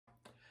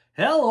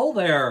Hello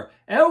there,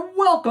 and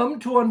welcome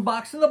to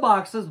Unboxing the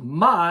Boxes,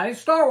 my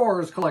Star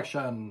Wars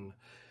collection.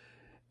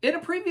 In a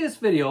previous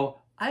video,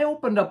 I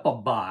opened up a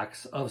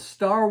box of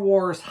Star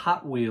Wars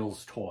Hot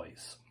Wheels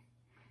toys.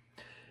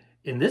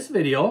 In this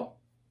video,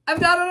 I've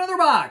got another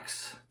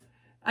box.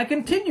 I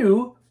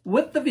continue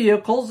with the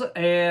vehicles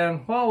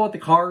and, well, with the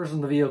cars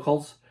and the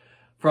vehicles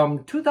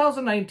from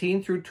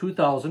 2019 through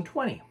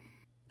 2020.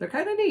 They're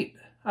kind of neat.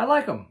 I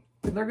like them.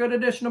 They're a good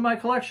addition to my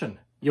collection.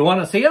 You want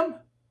to see them?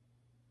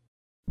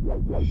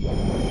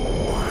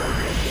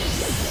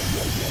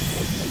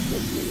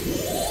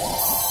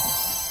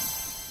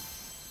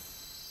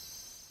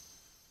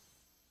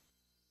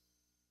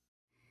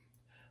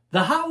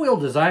 The Hot Wheel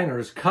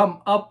designers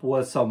come up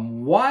with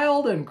some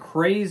wild and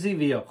crazy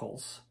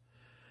vehicles.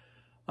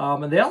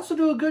 And they also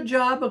do a good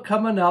job of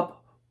coming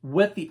up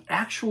with the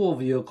actual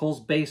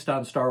vehicles based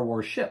on Star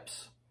Wars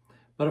ships.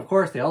 But of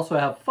course, they also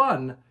have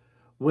fun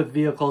with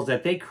vehicles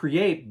that they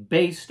create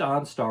based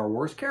on Star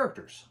Wars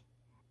characters.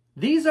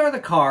 These are the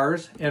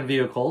cars and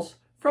vehicles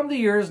from the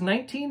years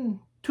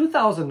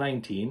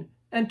 2019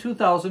 and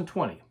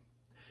 2020.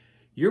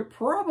 You're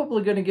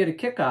probably going to get a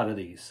kick out of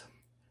these.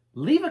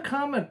 Leave a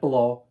comment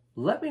below.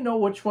 Let me know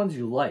which ones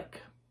you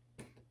like.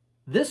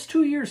 This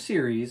 2-year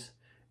series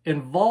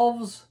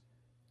involves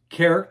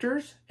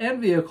characters and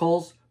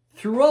vehicles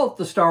throughout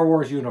the Star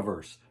Wars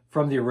universe,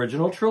 from the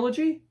original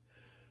trilogy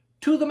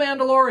to the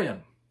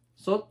Mandalorian.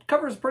 So it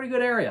covers a pretty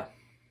good area.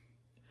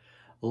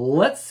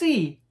 Let's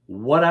see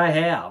what I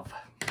have.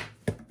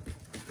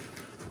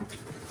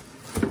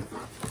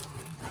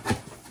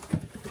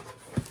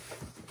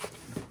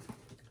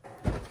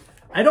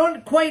 I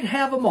don't quite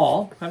have them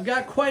all. I've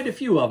got quite a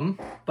few of them,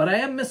 but I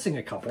am missing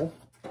a couple.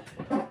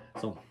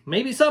 So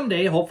maybe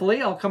someday,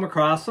 hopefully, I'll come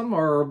across them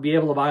or be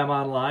able to buy them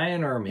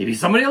online, or maybe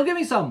somebody will give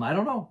me some. I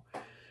don't know.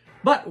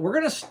 But we're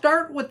going to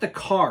start with the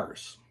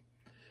cars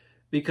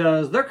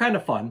because they're kind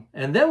of fun,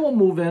 and then we'll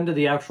move into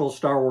the actual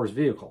Star Wars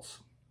vehicles.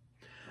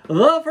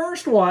 The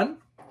first one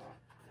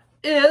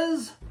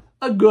is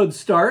a good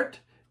start.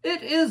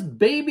 It is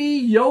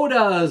Baby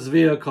Yoda's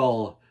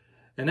vehicle.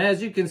 And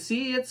as you can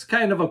see, it's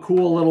kind of a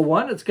cool little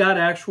one. It's got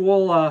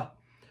actual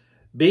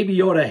Baby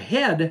Yoda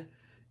head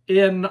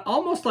in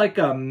almost like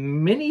a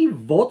mini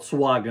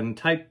Volkswagen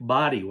type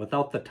body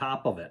without the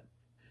top of it.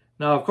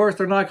 Now, of course,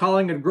 they're not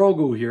calling it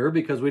Grogu here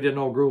because we didn't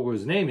know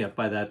Grogu's name yet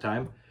by that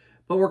time.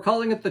 But we're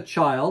calling it the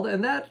Child,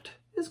 and that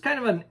is kind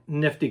of a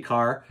nifty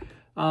car.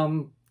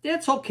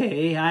 It's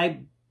okay.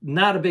 I'm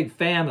not a big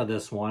fan of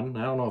this one.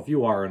 I don't know if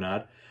you are or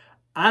not.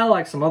 I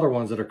like some other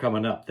ones that are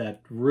coming up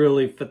that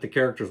really fit the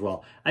characters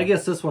well. I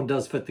guess this one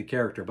does fit the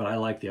character, but I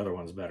like the other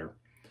ones better.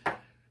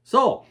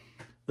 So,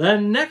 the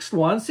next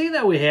one, seeing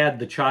that we had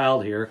the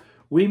Child here,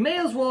 we may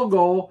as well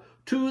go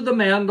to the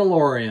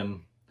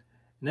Mandalorian.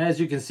 And as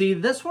you can see,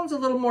 this one's a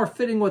little more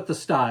fitting with the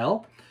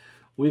style.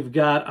 We've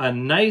got a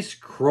nice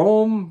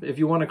chrome, if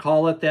you want to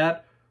call it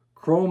that,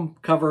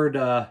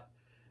 chrome-covered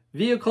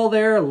vehicle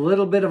there. A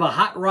little bit of a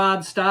hot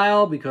rod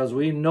style because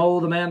we know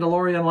the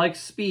Mandalorian likes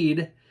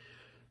speed.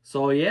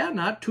 So yeah,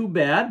 not too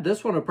bad.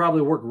 This one would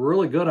probably work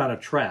really good on a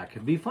track.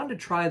 It'd be fun to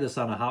try this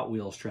on a Hot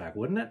Wheels track,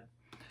 wouldn't it?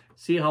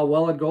 See how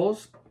well it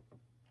goes?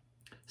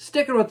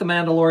 Sticking with the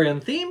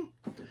Mandalorian theme,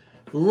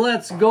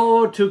 let's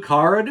go to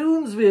Cara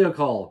Dune's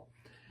vehicle.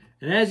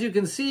 And as you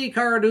can see,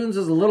 Cara Dune's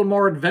is a little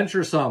more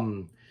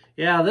adventuresome.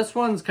 Yeah, this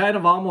one's kind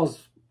of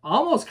almost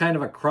kind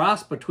of a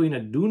cross between a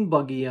dune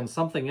buggy and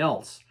something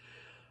else.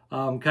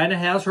 Kind of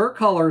has her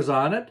colors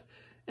on it.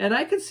 And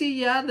I could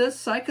see, yeah,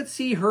 I could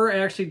see her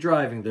actually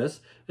driving this.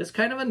 It's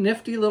kind of a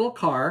nifty little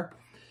car.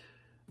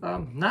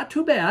 Not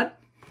too bad.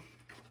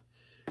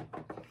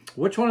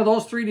 Which one of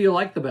those three do you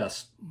like the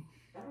best?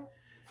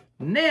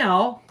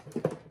 Now,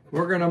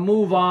 we're going to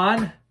move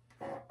on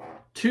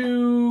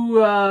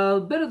to a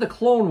bit of the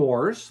Clone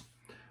Wars.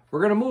 We're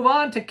going to move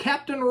on to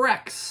Captain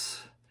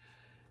Rex.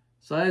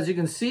 So as you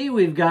can see,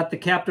 we've got the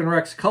Captain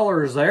Rex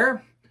colors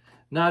there.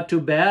 Not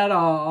too bad.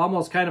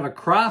 Almost kind of a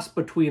cross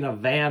between a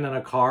van and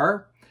a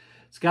car.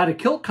 It's got a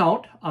kill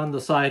count on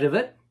the side of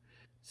it.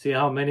 See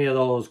how many of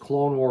those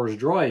Clone Wars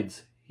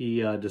droids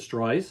he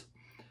destroys.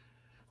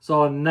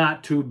 So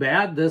not too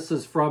bad. This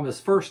is from his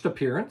first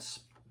appearance.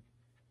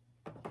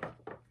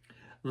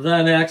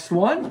 The next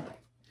one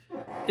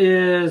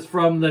is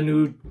from the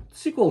new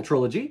sequel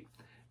trilogy,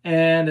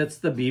 and it's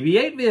the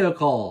BB-8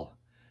 vehicle.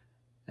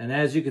 And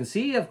as you can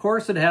see, of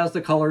course, it has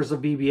the colors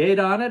of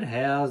BB-8 on it.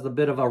 Has a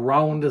bit of a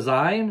round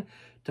design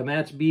to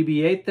match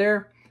BB-8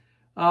 there.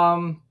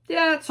 Yeah,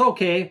 it's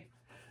okay.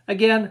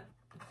 Again,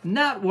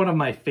 not one of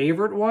my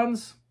favorite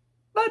ones,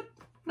 but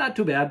not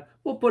too bad.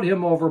 We'll put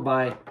him over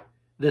by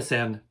this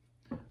end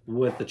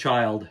with the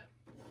Child.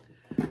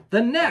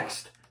 The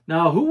next,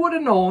 now who would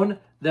have known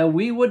that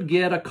we would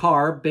get a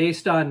car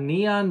based on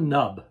Neon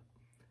Nub?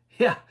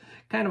 Yeah,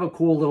 kind of a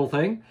cool little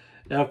thing.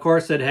 Now, of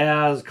course, it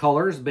has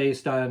colors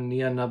based on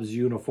Neon Nub's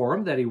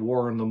uniform that he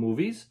wore in the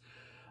movies.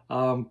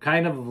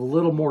 Kind of a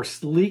little more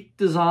sleek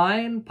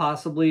design,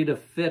 possibly to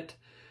fit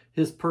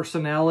his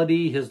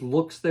personality, his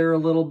looks there a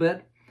little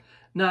bit.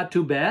 Not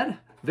too bad.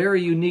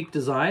 Very unique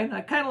design.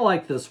 I kind of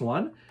like this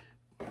one.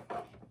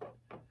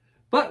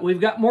 But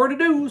we've got more to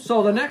do,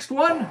 so the next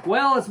one,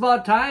 well, it's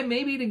about time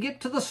maybe to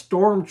get to the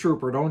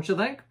Stormtrooper, don't you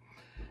think?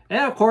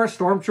 And of course,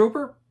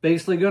 Stormtrooper,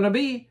 basically going to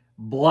be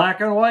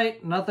black and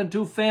white, nothing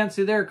too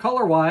fancy there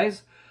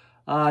color-wise.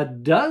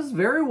 Does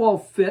very well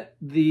fit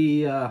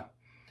the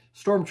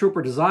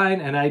Stormtrooper design,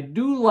 and I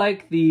do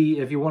like the,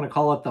 if you want to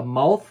call it the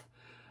mouth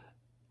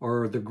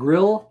or the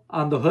grill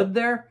on the hood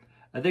there.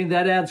 I think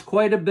that adds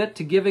quite a bit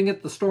to giving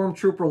it the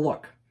Stormtrooper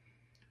look.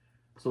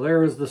 So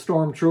there is the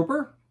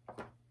Stormtrooper.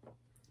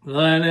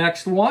 The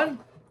next one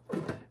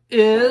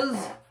is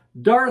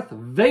Darth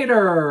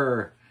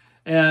Vader.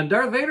 And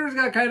Darth Vader's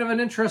got kind of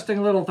an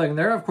interesting little thing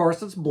there. Of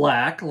course, it's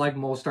black, like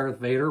most Darth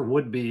Vader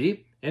would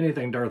be.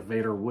 Anything Darth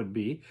Vader would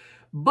be.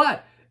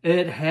 But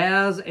it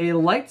has a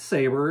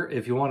lightsaber,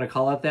 if you want to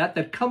call it that,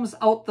 that comes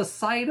out the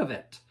side of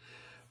it.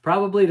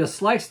 Probably to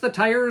slice the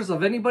tires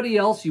of anybody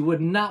else. You would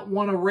not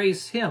want to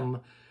race him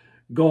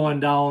going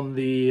down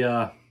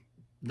the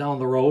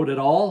road at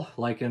all,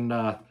 like in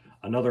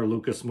another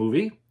Lucas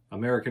movie,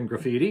 American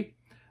Graffiti.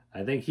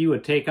 I think he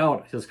would take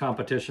out his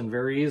competition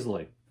very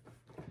easily.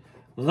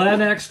 The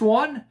next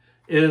one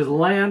is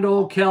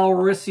Lando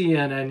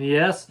Calrissian, and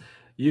yes,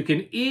 you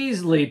can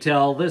easily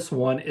tell this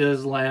one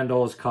is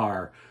Lando's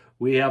car.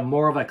 We have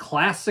more of a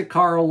classic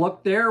car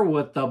look there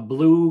with the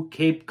blue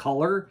cape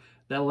color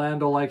that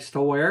Lando likes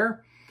to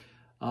wear.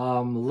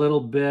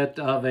 Little bit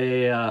of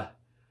a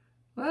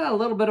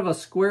little bit of a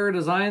square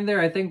design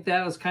there. I think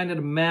that was kind of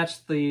to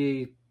match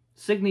the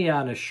insignia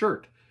on his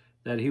shirt,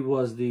 that he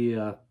was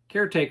the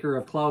caretaker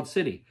of Cloud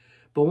City.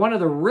 But one of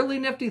the really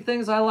nifty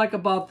things I like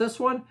about this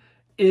one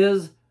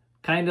is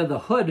kind of the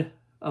hood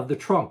of the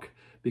trunk,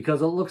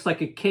 because it looks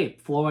like a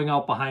cape flowing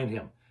out behind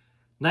him.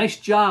 Nice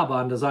job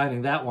on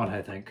designing that one,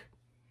 I think.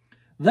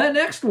 The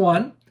next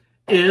one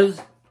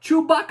is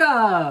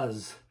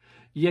Chewbacca's.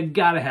 You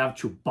gotta have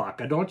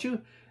Chewbacca, don't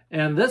you?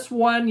 And this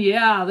one,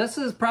 yeah, this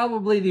is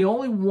probably the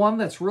only one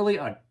that's really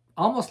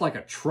almost like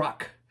a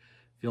truck,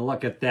 if you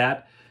look at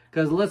that.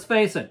 Because let's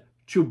face it,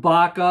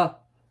 Chewbacca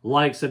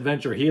likes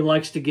adventure. He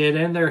likes to get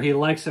in there. He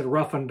likes it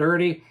rough and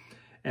dirty.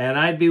 And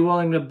I'd be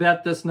willing to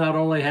bet this not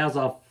only has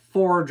a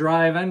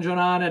 4-drive engine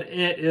on it,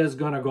 it is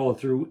going to go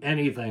through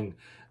anything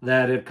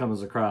that it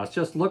comes across.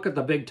 Just look at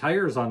the big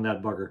tires on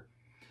that bugger.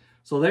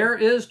 So there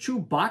is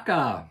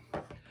Chewbacca.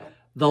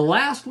 The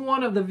last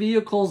one of the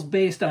vehicles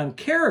based on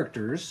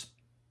characters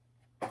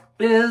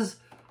is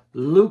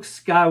Luke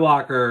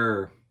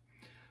Skywalker.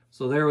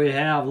 So there we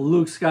have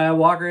Luke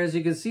Skywalker. As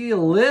you can see, a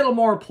little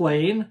more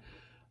plain,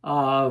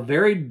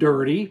 very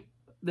dirty.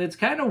 It's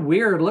kind of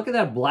weird. Look at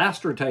that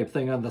blaster type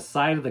thing on the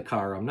side of the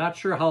car. I'm not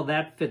sure how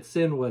that fits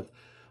in with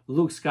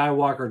Luke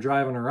Skywalker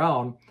driving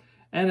around.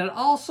 And it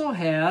also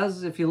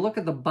has, if you look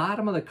at the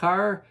bottom of the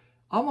car,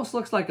 almost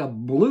looks like a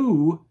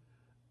blue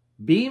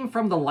beam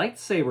from the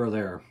lightsaber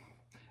there.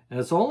 And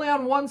it's only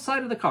on one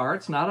side of the car.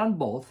 It's not on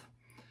both.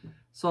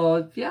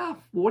 So, yeah,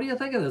 what do you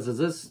think of this? Does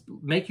this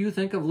make you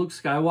think of Luke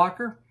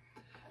Skywalker?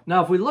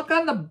 Now, if we look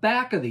on the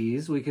back of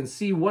these, we can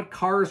see what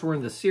cars were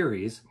in the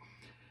series.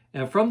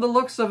 And from the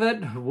looks of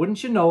it,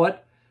 wouldn't you know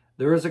it,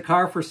 there is a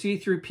car for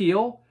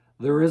C-3PO.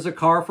 There is a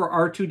car for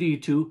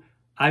R2-D2.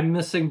 I'm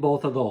missing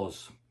both of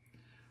those.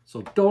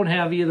 So don't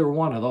have either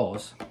one of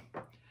those.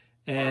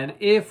 And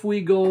if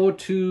we go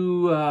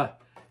to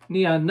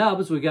Neon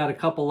Nubs, we got a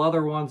couple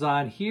other ones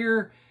on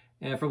here.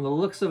 And from the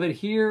looks of it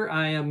here,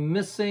 I am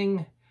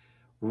missing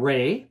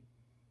Rey.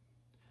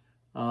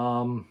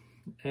 And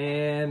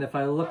if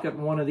I look at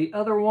one of the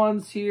other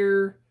ones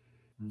here,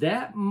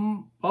 that,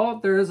 oh,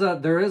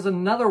 there is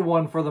another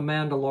one for the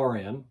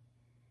Mandalorian.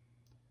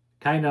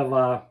 Kind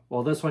of,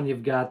 well, this one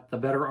you've got the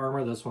better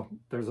armor. This one,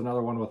 there's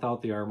another one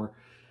without the armor.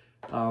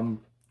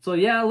 So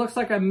yeah, it looks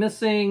like I'm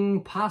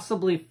missing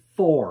possibly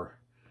 4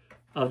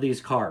 of these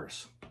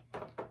cars.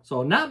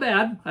 So not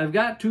bad. I've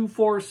got 2,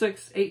 4,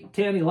 6, 8,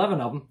 10,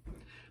 11 of them,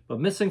 but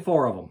missing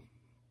 4 of them.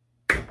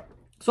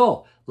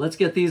 So let's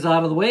get these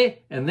out of the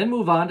way and then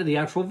move on to the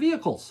actual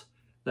vehicles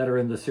that are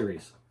in the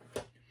series.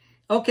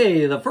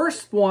 Okay, the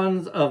first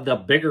ones of the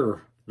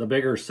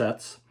bigger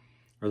sets,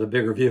 or the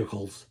bigger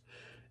vehicles,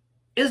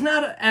 is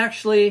not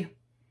actually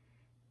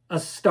a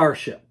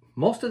starship.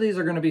 Most of these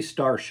are going to be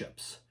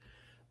starships.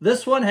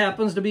 This one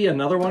happens to be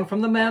another one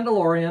from the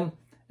Mandalorian,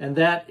 and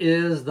that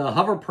is the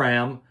hover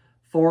pram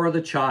for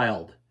the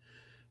child.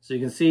 So you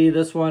can see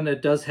this one,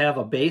 it does have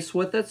a base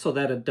with it so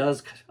that it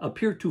does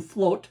appear to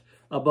float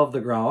above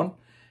the ground.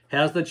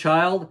 Has the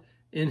child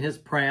in his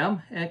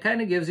pram and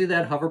kind of gives you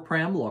that hover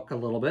pram look a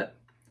little bit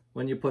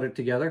when you put it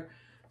together.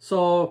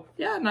 So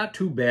yeah, not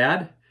too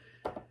bad.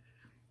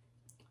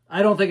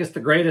 I don't think it's the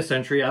greatest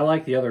entry. I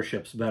like the other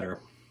ships better.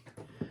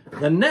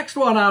 The next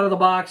one out of the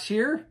box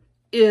here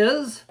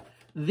is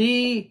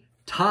the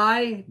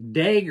TIE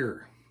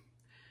Dagger.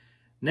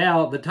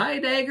 Now, the TIE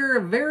Dagger,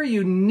 a very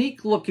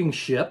unique looking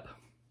ship.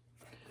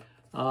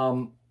 Based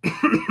on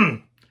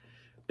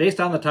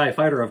the TIE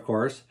Fighter, of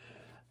course.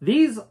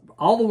 These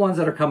all the ones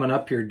that are coming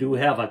up here do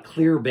have a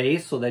clear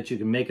base so that you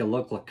can make it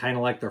look kind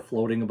of like they're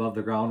floating above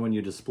the ground when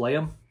you display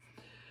them.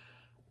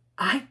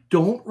 I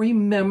don't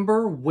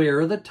remember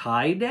where the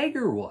TIE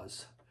dagger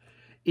was.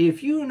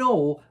 If you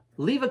know,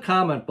 leave a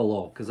comment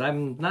below, because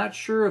I'm not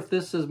sure if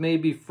this is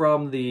maybe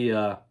from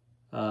the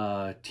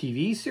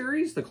TV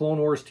series, the Clone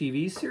Wars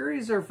TV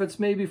series, or if it's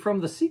maybe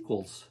from the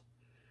sequels.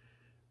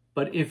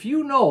 But if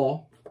you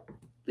know,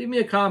 leave me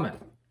a comment.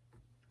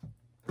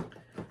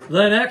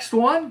 The next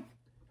one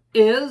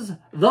is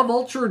the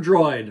Vulture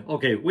Droid.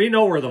 Okay, we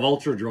know where the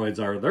Vulture Droids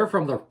are. They're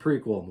from the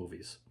prequel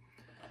movies.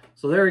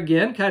 So there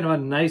again, kind of a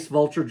nice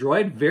Vulture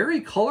Droid.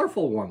 Very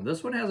colorful one.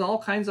 This one has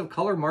all kinds of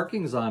color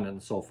markings on it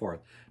and so forth.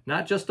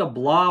 Not just a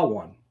blah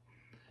one.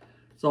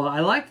 So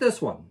I like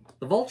this one.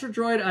 The Vulture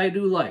Droid I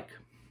do like.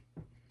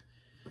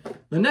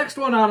 The next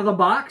one out of the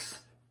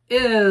box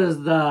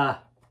is the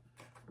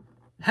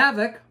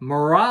Havoc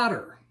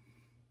Marauder.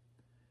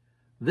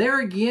 There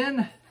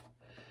again,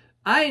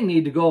 I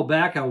need to go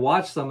back and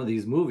watch some of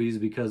these movies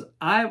because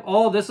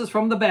oh, this is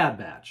from the Bad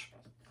Batch.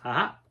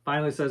 Aha,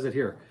 finally says it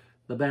here.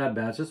 The Bad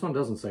Batch. This one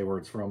doesn't say where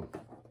it's from,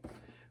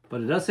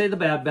 but it does say the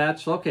Bad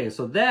Batch. Okay,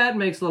 so that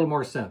makes a little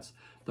more sense.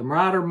 The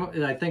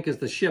Marauder, I think, is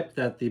the ship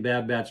that the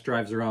Bad Batch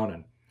drives around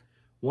in.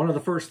 One of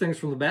the first things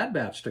from the Bad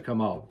Batch to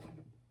come out.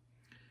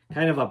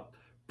 Kind of a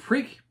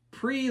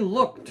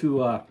pre-look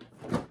to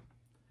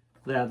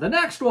that. The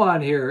next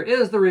one here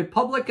is the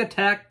Republic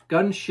Attack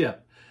Gunship.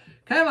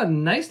 Kind of a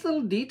nice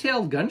little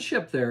detailed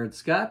gunship there.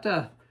 It's got,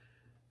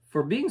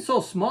 for being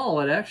so small,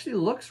 it actually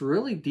looks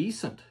really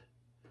decent.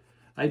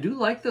 I do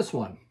like this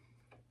one.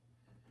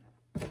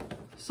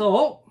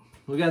 So,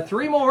 we got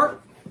 3 more.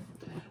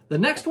 The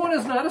next one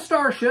is not a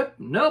starship.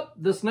 Nope,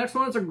 this next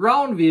one is a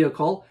ground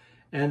vehicle,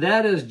 and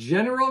that is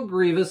General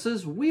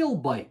Grievous's wheel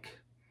bike.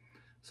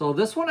 So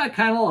this one I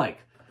kind of like.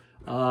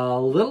 A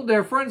little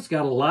different. It's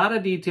got a lot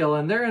of detail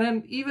in there,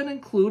 and it even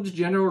includes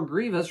General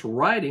Grievous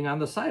riding on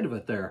the side of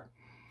it there.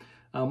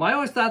 I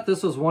always thought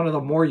this was one of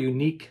the more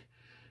unique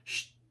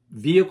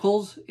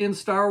vehicles in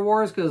Star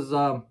Wars because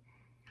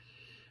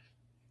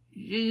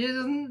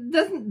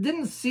it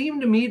didn't seem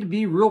to me to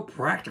be real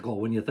practical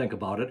when you think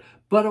about it,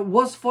 but it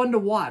was fun to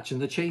watch in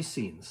the chase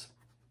scenes.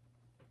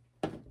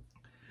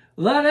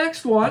 The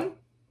next one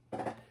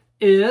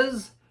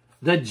is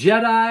the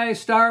Jedi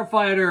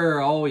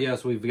Starfighter. Oh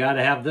yes, we've got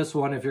to have this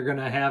one if you're going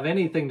to have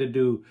anything to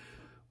do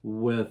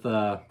with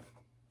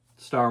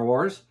Star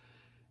Wars.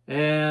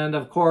 And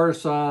of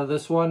course,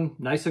 this one,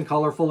 nice and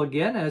colorful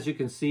again. As you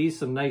can see,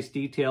 some nice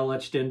detail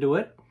etched into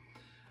it.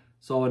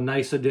 So a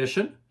nice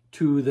addition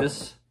to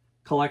this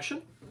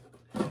collection.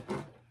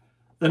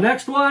 The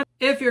next one,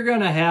 if you're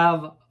going to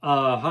have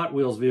a Hot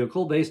Wheels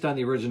vehicle based on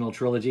the original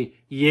trilogy,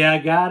 you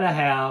gotta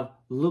have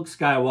Luke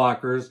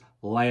Skywalker's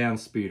Land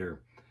Speeder.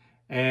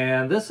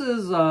 And this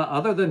is,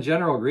 other than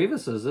General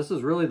Grievous's, this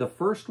is really the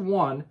first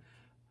one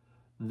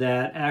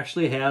that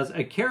actually has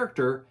a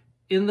character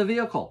in the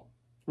vehicle.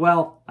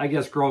 Well, I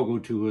guess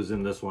Grogu too is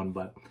in this one,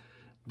 but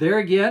there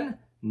again,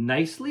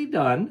 nicely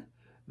done.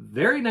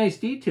 Very nice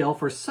detail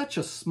for such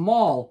a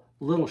small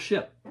little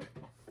ship.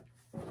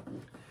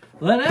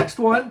 The next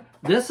one,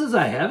 this is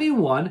a heavy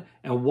one.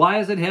 And why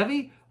is it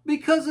heavy?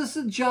 Because this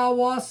is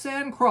Jawa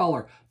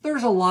Sandcrawler.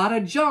 There's a lot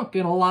of junk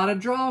and a lot of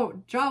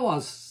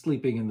Jawas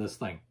sleeping in this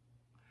thing.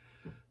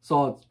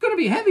 So it's going to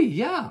be heavy,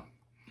 yeah.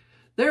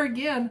 There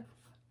again,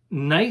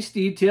 nice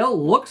detail.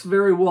 Looks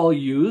very well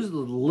used, a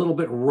little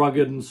bit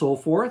rugged and so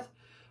forth.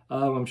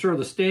 I'm sure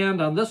the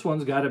stand on this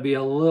one's got to be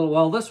a little,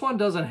 well, this one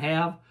doesn't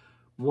have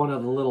one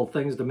of the little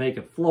things to make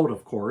it float,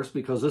 of course,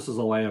 because this is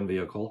a land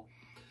vehicle.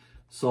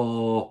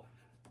 So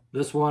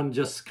this one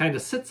just kind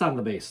of sits on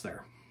the base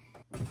there.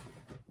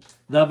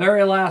 The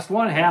very last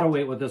one, I had to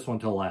wait with this one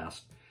till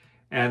last.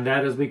 And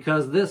that is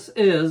because this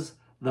is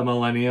the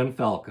Millennium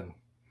Falcon.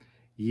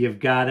 You've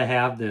got to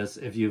have this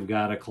if you've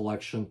got a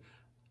collection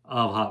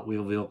of Hot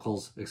Wheel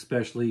vehicles,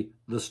 especially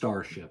the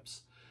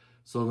starships.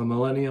 So the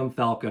Millennium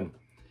Falcon.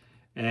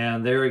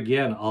 And there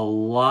again, a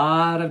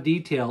lot of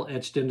detail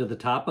etched into the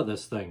top of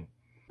this thing.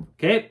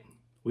 Okay,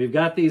 we've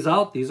got these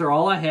out. These are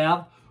all I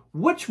have.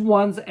 Which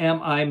ones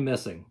am I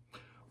missing?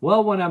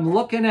 Well, when I'm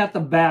looking at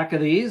the back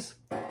of these,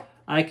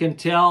 I can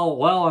tell,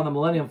 well, on the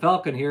Millennium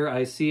Falcon here,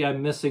 I see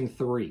I'm missing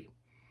 3.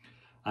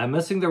 I'm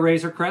missing the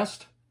Razor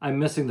Crest, I'm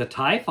missing the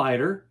TIE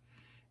Fighter,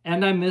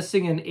 and I'm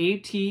missing an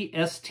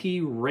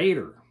AT-ST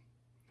Raider.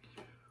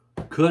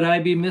 Could I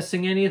be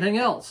missing anything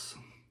else?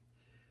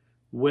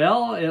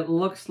 Well, it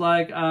looks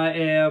like I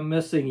am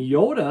missing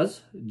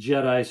Yoda's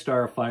Jedi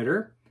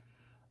Starfighter.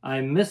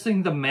 I'm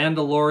missing the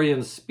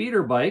Mandalorian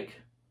speeder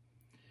bike.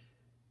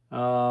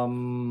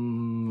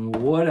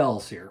 What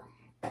else here?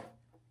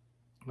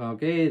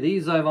 Okay,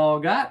 these I've all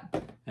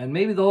got. And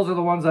maybe those are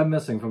the ones I'm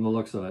missing from the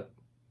looks of it.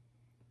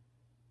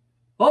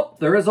 Oh,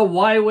 there is a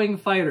Y-Wing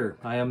fighter.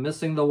 I am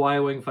missing the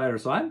Y-Wing fighter.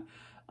 So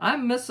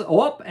I'm missing,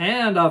 oh,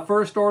 and a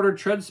First Order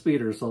tread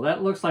speeder. So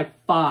that looks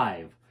like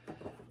 5.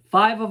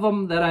 5 of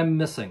them that I'm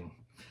missing.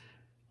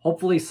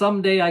 Hopefully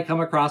someday I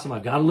come across them.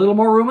 I've got a little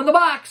more room in the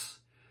box.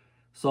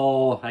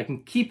 so I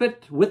can keep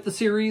it with the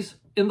series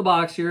in the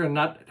box here and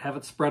not have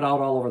it spread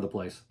out all over the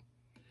place.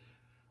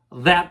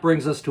 That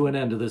brings us to an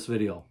end of this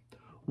video.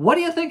 What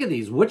do you think of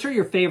these? Which are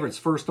your favorites,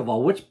 first of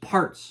all? Which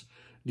parts?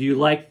 Do you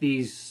like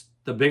the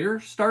bigger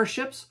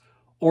starships?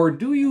 Or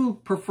do you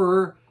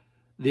prefer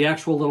the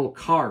actual little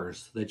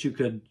cars that you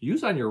could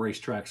use on your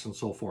racetracks and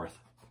so forth?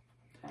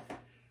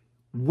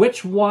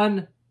 Which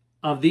one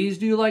of these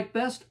do you like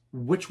best?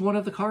 Which one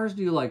of the cars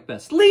do you like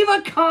best? Leave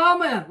a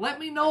comment. Let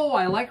me know.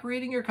 I like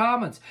reading your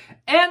comments.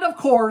 And of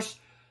course,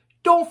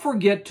 don't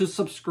forget to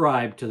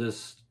subscribe to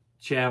this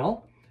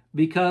channel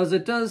because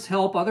it does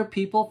help other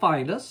people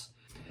find us.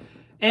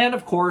 And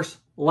of course,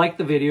 like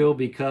the video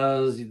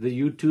because the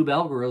YouTube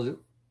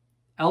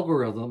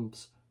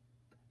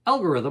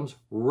algorithms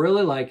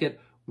really like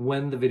it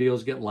when the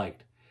videos get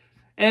liked.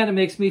 And it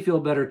makes me feel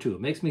better too.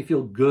 It makes me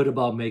feel good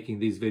about making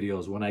these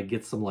videos when I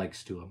get some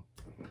likes to them.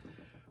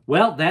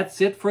 Well,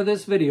 that's it for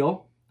this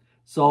video.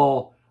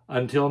 So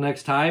until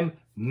next time,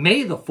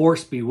 may the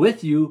force be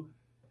with you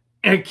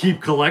and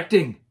keep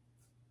collecting.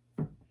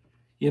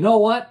 You know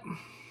what?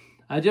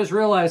 I just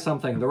realized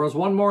something. There was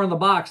one more in the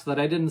box that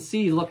I didn't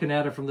see looking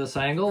at it from this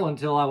angle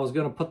until I was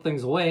going to put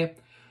things away.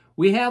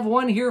 We have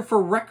one here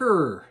for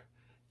Wrecker.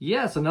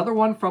 Yes, another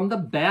one from the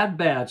Bad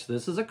Batch.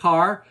 This is a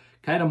car,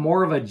 kind of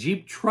more of a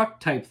Jeep truck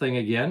type thing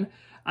again.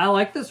 I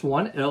like this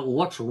one. It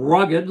looks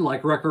rugged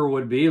like Wrecker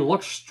would be. It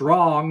looks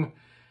strong.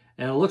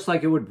 And it looks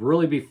like it would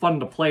really be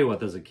fun to play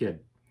with as a kid.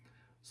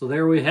 So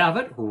there we have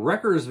it.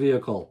 Wrecker's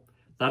vehicle.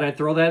 Thought I'd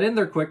throw that in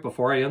there quick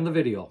before I end the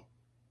video.